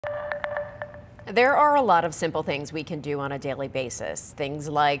There are a lot of simple things we can do on a daily basis. Things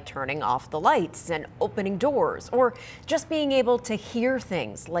like turning off the lights and opening doors, or just being able to hear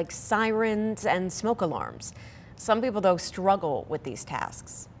things like sirens and smoke alarms. Some people, though, struggle with these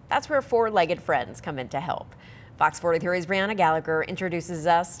tasks. That's where four-legged friends come in to help. Fox 43's Brianna Gallagher introduces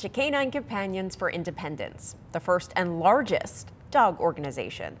us to Canine Companions for Independence, the first and largest dog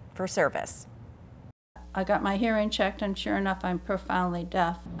organization for service. I got my hearing checked, and sure enough, I'm profoundly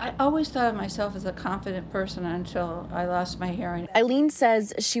deaf. I always thought of myself as a confident person until I lost my hearing. Eileen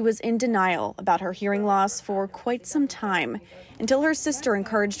says she was in denial about her hearing loss for quite some time, until her sister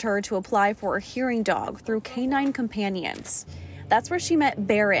encouraged her to apply for a hearing dog through Canine Companions. That's where she met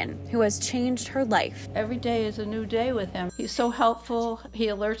Baron, who has changed her life. Every day is a new day with him. He's so helpful. He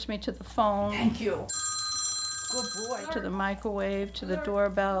alerts me to the phone. Thank you. Good boy. To the microwave, to the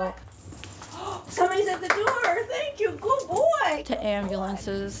doorbell. Somebody's at the door. Thank you. Good boy. To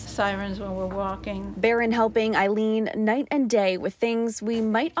ambulances, sirens when we're walking. Baron helping Eileen night and day with things we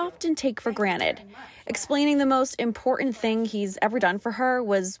might often take for granted. Explaining the most important thing he's ever done for her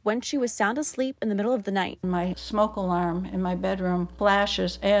was when she was sound asleep in the middle of the night. My smoke alarm in my bedroom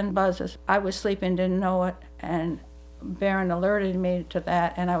flashes and buzzes. I was sleeping, didn't know it, and Baron alerted me to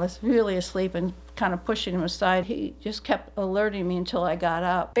that, and I was really asleep and kind of pushing him aside. He just kept alerting me until I got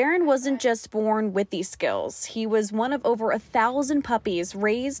up. Baron wasn't just born with these skills. He was one of over 1,000 puppies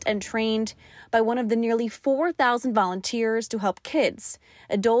raised and trained by one of the nearly 4,000 volunteers to help kids,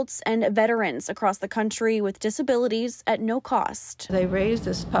 adults, and veterans across the country with disabilities at no cost. They raise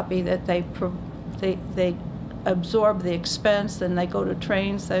this puppy that they absorb the expense, and they go to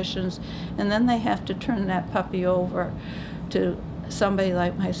training sessions, and then they have to turn that puppy over to somebody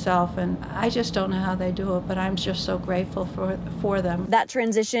like myself, and I just don't know how they do it, but I'm just so grateful for them. That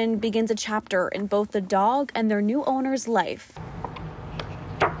transition begins a chapter in both the dog and their new owner's life.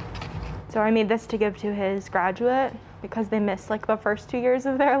 So I made this to give to his graduate because they missed like the first 2 years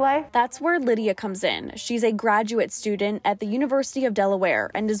of their life. That's where Lydia comes in. She's a graduate student at the University of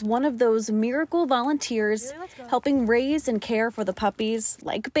Delaware and is one of those miracle volunteers helping raise and care for the puppies,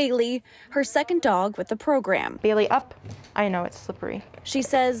 like Bailey, her second dog with the program. Bailey, up. I know it's slippery. She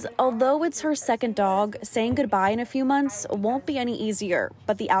says although it's her second dog, saying goodbye in a few months won't be any easier,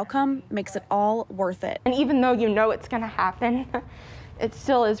 but the outcome makes it all worth it. And even though you know it's going to happen, it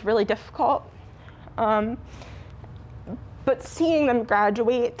still is really difficult. But seeing them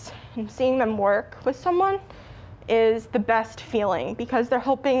graduate and seeing them work with someone is the best feeling, because they're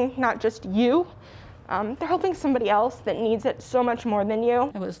helping not just you, they're helping somebody else that needs it so much more than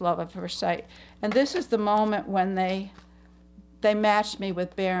you. It was love at first sight. And this is the moment when they matched me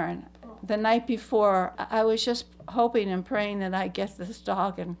with Baron. The night before, I was just hoping and praying that I'd get this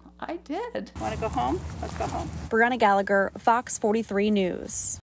dog, and I did. Want to go home? Let's go home. Brianna Gallagher, Fox 43 News.